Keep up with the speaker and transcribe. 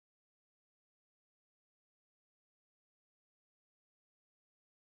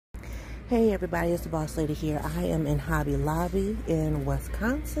Hey everybody, it's the Boss Lady here. I am in Hobby Lobby in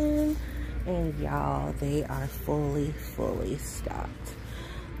Wisconsin, and y'all, they are fully stocked.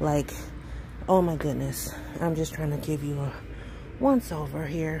 Like, oh my goodness. I'm just trying to give you a once over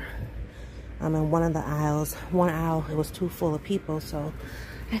here. I'm in one of the aisles. One aisle, it was too full of people, so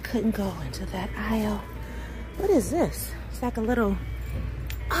I couldn't go into that aisle. What is this? It's like a little,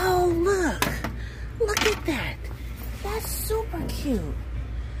 oh look at that. That's super cute.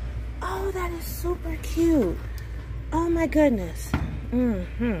 Oh, that is super cute. Oh my goodness. They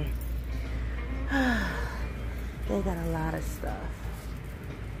got a lot of stuff.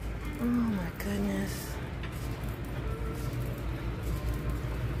 Oh my goodness.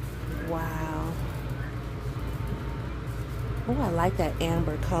 Wow. Oh, I like that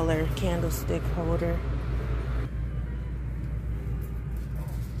amber color candlestick holder.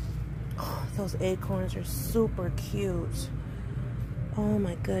 Oh, those acorns are super cute. Oh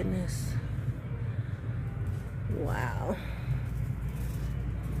my goodness. Wow.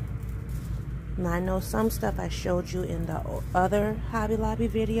 Now I know some stuff I showed you in the other Hobby Lobby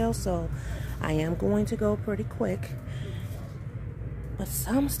video, so I am going to go pretty quick. But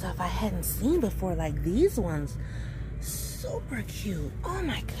some stuff I hadn't seen before, like these ones. Super cute. Oh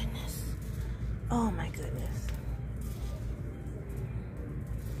my goodness. Oh my goodness.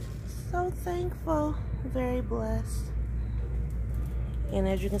 So thankful. Very blessed. And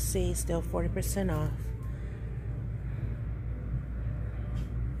as you can see, still 40% off.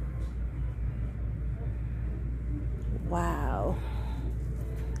 Wow.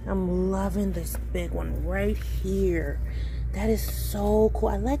 I'm loving this big one right here. That is so cool.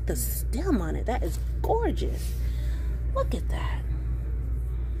 I like the stem on it. That is gorgeous. Look at that.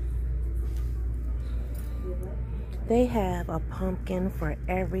 They have a pumpkin for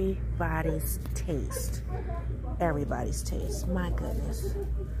everybody's taste. Everybody's taste. My goodness.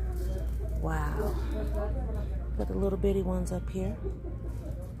 Wow. Got the little bitty ones up here.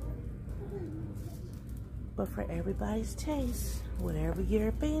 But for everybody's taste, whatever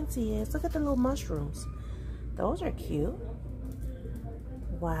your fancy is. Look at the little mushrooms. Those are cute.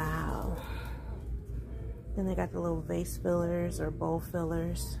 Wow. Then they got the little vase fillers or bowl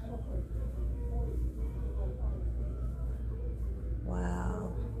fillers.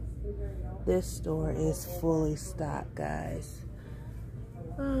 Wow. This store is fully stocked, guys.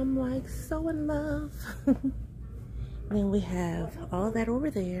 I'm like so in love. Then we have all that over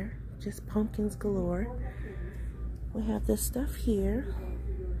there, just pumpkins galore. We have this stuff here.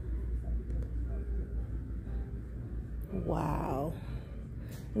 Wow.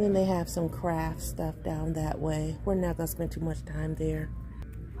 And then they have some craft stuff down that way. We're not gonna spend too much time there.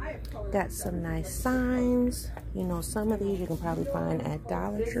 Got some nice signs. You know, some of these you can probably find at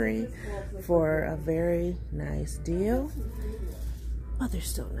Dollar Tree for a very nice deal. But they're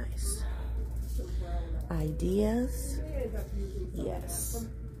still nice. Ideas. Yes.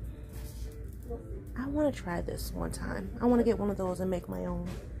 I want to try this one time. I want to get one of those and make my own.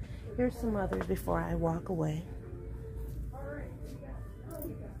 Here's some others before I walk away.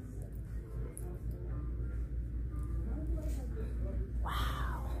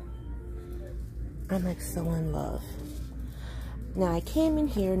 I'm like so in love. Now I came in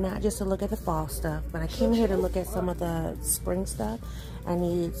here not just to look at the fall stuff, but I came here to look at some of the spring stuff. I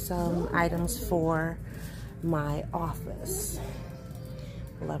need some items for my office.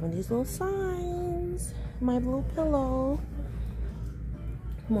 Loving these little signs. My blue pillow.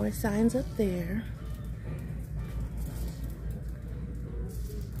 More signs up there.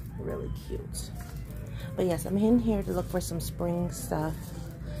 Really cute. But yes, I'm in here to look for some spring stuff.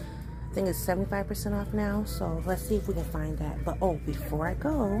 I think it's 75% off now, so let's see if we can find that. But oh, before I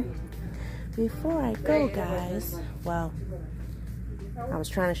go guys, well, I was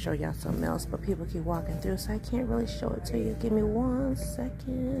trying to show y'all something else, but people keep walking through, so I can't really show it to you. Give me 1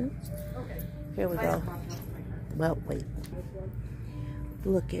 second. Here we go. Well, wait.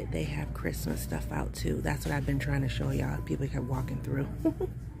 Look at, they have Christmas stuff out too. That's what I've been trying to show y'all. People kept walking through.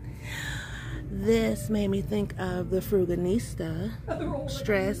 This made me think of the Fruganista.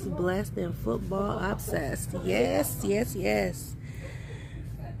 Stressed, blessed, and football obsessed. Yes, yes, yes.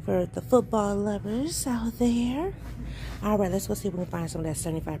 For the football lovers out there. Alright, let's go see if we can find some that's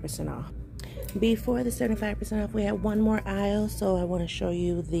 75% off. Before the 75% off, we have one more aisle, so I want to show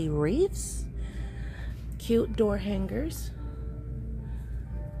you the wreaths. Cute door hangers.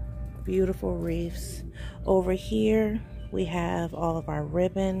 Beautiful wreaths. Over here, we have all of our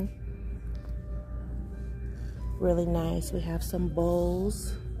ribbon. Really nice. We have some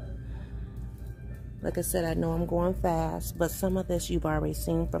bowls. Like I said, I know I'm going fast, but some of this you've already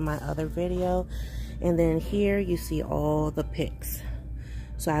seen from my other video. And then here you see all the picks.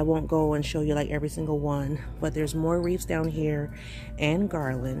 So I won't go and show you like every single one, but there's more wreaths down here and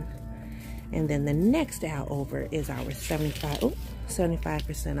garland. And then the next aisle over is our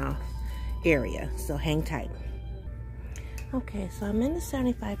 75% off area. So hang tight. Okay, so I'm in the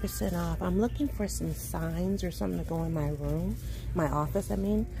 75% off. I'm looking for some signs or something to go in my room, my office, I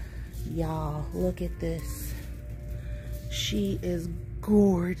mean. Y'all, look at this. She is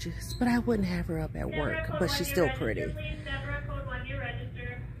gorgeous, but I wouldn't have her up at work, but she's still pretty.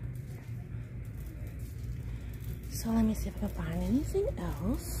 So let me see if I can find anything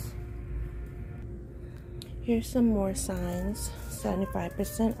else. Here's some more signs,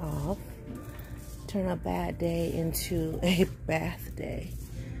 75% off. Turn a bad day into a bath day.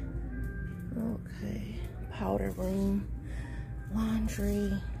 Okay, powder room,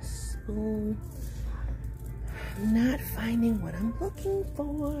 laundry, spoon. Not finding what I'm looking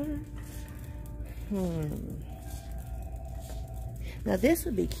for. Now this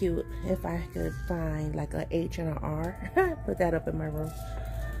would be cute if I could find like a H and an R. Put that up in my room.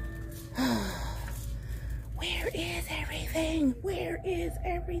 Where is everything? Where is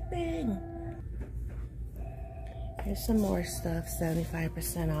everything? Here's some more stuff,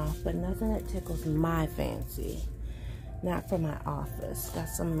 75% off, but nothing that tickles my fancy. Not for my office. Got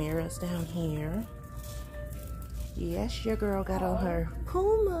some mirrors down here. Yes, your girl got on her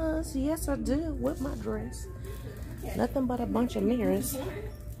Pumas. Yes, I do, with my dress. Nothing but a bunch of mirrors.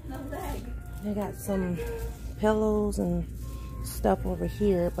 They got some pillows and stuff over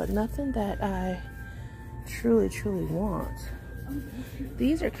here, but nothing that I truly want.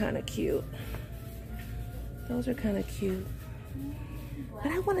 These are kind of cute. Those are kind of cute.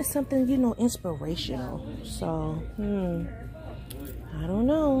 But I wanted something, you know, inspirational. So, I don't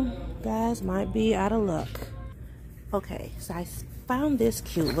know. Guys, might be out of luck. Okay, so I found this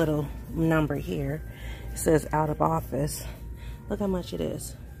cute little number here. It says out of office. Look how much it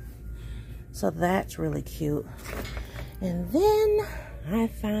is. So that's really cute. And then I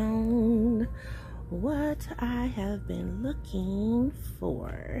found what I have been looking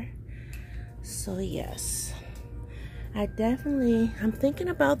for. So yes, I'm thinking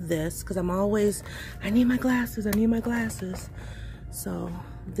about this because I need my glasses. So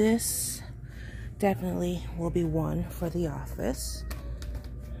this definitely will be one for the office.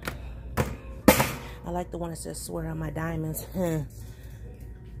 I like the one that says swear on my diamonds.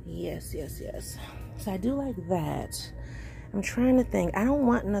 Yes. So I do like that. I'm trying to think. I don't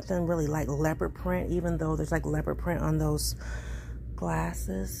want nothing really like leopard print, even though there's like leopard print on those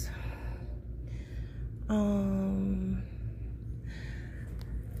glasses.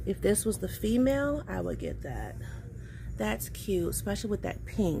 If this was the female, I would get that. That's cute, especially with that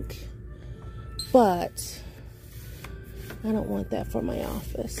pink. But I don't want that for my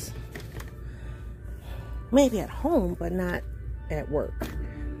office. Maybe at home, but not at work.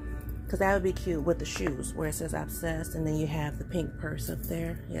 Because that would be cute with the shoes, where it says obsessed, and then you have the pink purse up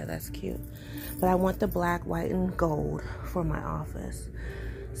there. Yeah, that's cute. But I want the black, white, and gold for my office.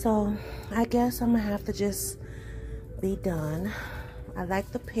 So I guess I'm gonna have to just be done. I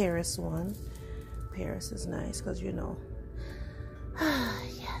like the Paris one. Paris is nice because, you know.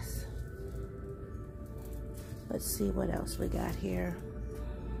 Yes. Let's see what else we got here.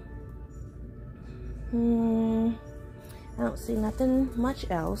 I don't see nothing much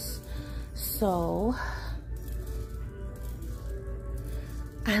else. So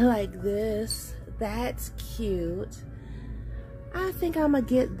I like this. That's cute. I think I'm gonna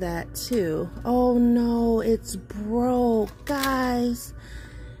get that too. Oh no, it's broke, guys.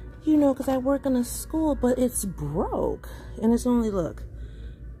 You know, because I work in a school, but it's broke. And it's only, look,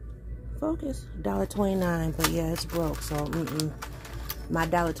 focus, $1.29. But yeah, it's broke, so my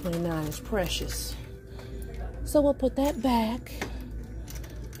 $1.29 is precious. So we'll put that back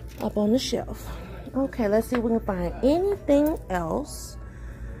up on the shelf. Okay, let's see if we can find anything else.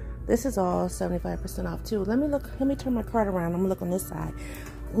 This is all 75% off too. Let me turn my card around. I'm gonna look on this side.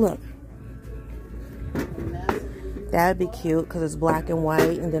 Look. That would be cute because it's black and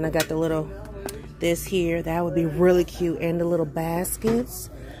white. And then I got the little, this here. That would be really cute. And the little baskets.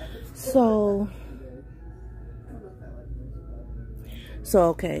 So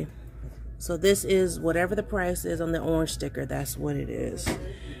okay. So this is whatever the price is on the orange sticker. That's what it is.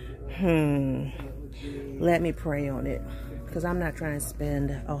 Let me pray on it. Because I'm not trying to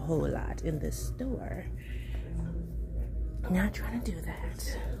spend a whole lot in this store. Not trying to do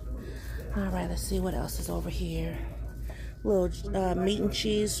that. Alright, let's see what else is over here. Little meat and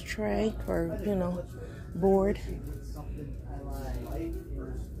cheese tray, or, you know, board.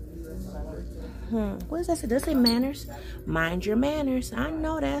 What does that say? Does it say manners? Mind your manners. I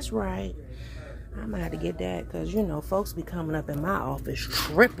know that's right. I might have to get that because, you know, folks be coming up in my office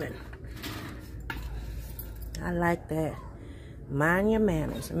tripping. I like that. Mind your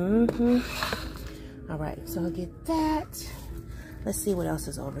manners. All right, so I'll get that. Let's see what else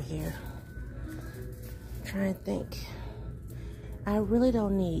is over here. Try and think. I really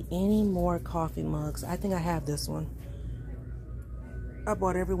don't need any more coffee mugs. I think I have this one. I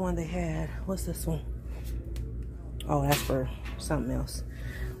bought every one they had. What's this one? Oh, that's for something else.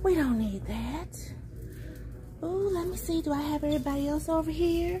 We don't need that. Ooh, let me see. Do I have everybody else over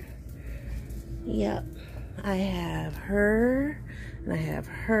here? Yep. I have her, and I have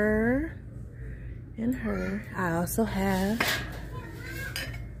her, and her. I also have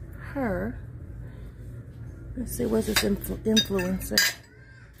her. Let's see, what's this influencer?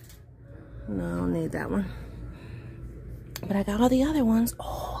 No, I don't need that one. But I got all the other ones.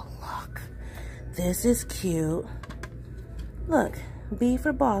 Oh, look. This is cute. Look, B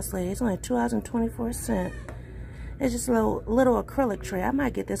for Boss Lady. It's only $2.24. It's just a little acrylic tray. I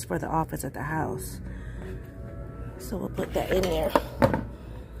might get this for the office at the house. So we'll put that in there.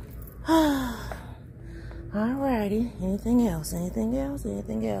 Alrighty. Anything else? Anything else?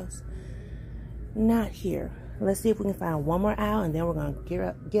 Anything else? Not here. Let's see if we can find one more aisle, and then we're gonna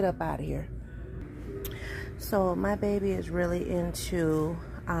get up out of here. So my baby is really into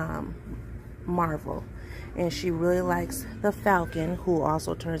Marvel, and she really likes the Falcon, who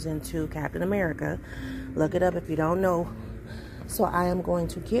also turns into Captain America. Look it up if you don't know. So I am going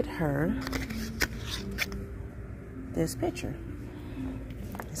to get her this picture.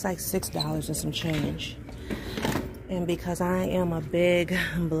 It's like $6 and some change. And because I am a big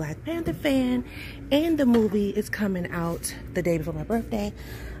Black Panther fan and the movie is coming out the day before my birthday,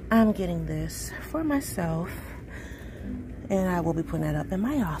 I'm getting this for myself. And I will be putting that up in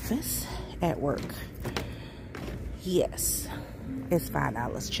my office at work. Yes. It's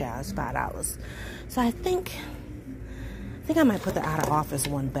 $5, child. It's $5. So I think I might put the out of office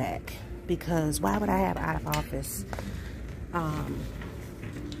one back. Because why would I have out of office? Why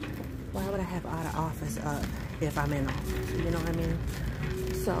would I have out of office up if I'm in office? You know what I mean?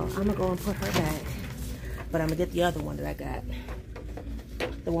 So I'm gonna go and put her back. But I'm gonna get the other one that I got.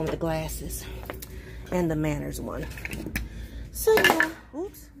 The one with the glasses. And the manners one. So yeah,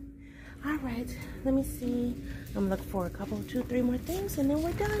 oops. All right, let me see. I'm looking for a couple, 2, 3 more things, and then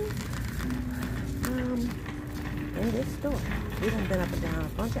we're done. In this store, we done been up and down a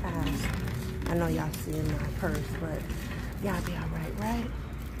bunch of aisles. I know y'all see in my purse, but y'all be all right, right?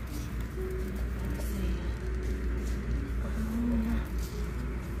 Let's see.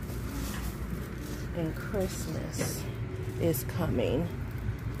 And Christmas is coming.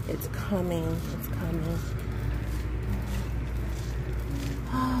 It's coming. It's coming.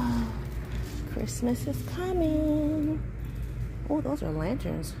 Oh, Christmas is coming. Oh, those are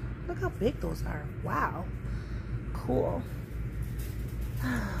lanterns. Look how big those are. Wow. Cool.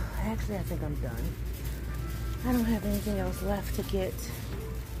 Actually, I think I'm done. I don't have anything else left to get.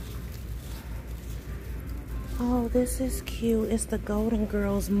 Oh, this is cute. It's the Golden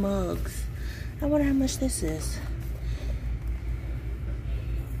Girls mugs. I wonder how much this is.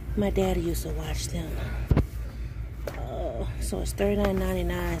 My daddy used to watch them. So it's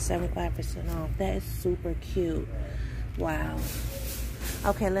 $39.99, 75% off. That is super cute. Wow.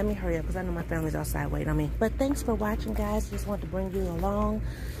 Okay, let me hurry up because I know my family's outside waiting on me. But thanks for watching, guys. Just want to bring you along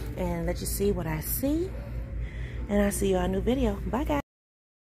and let you see what I see. And I'll see you on a new video. Bye, guys.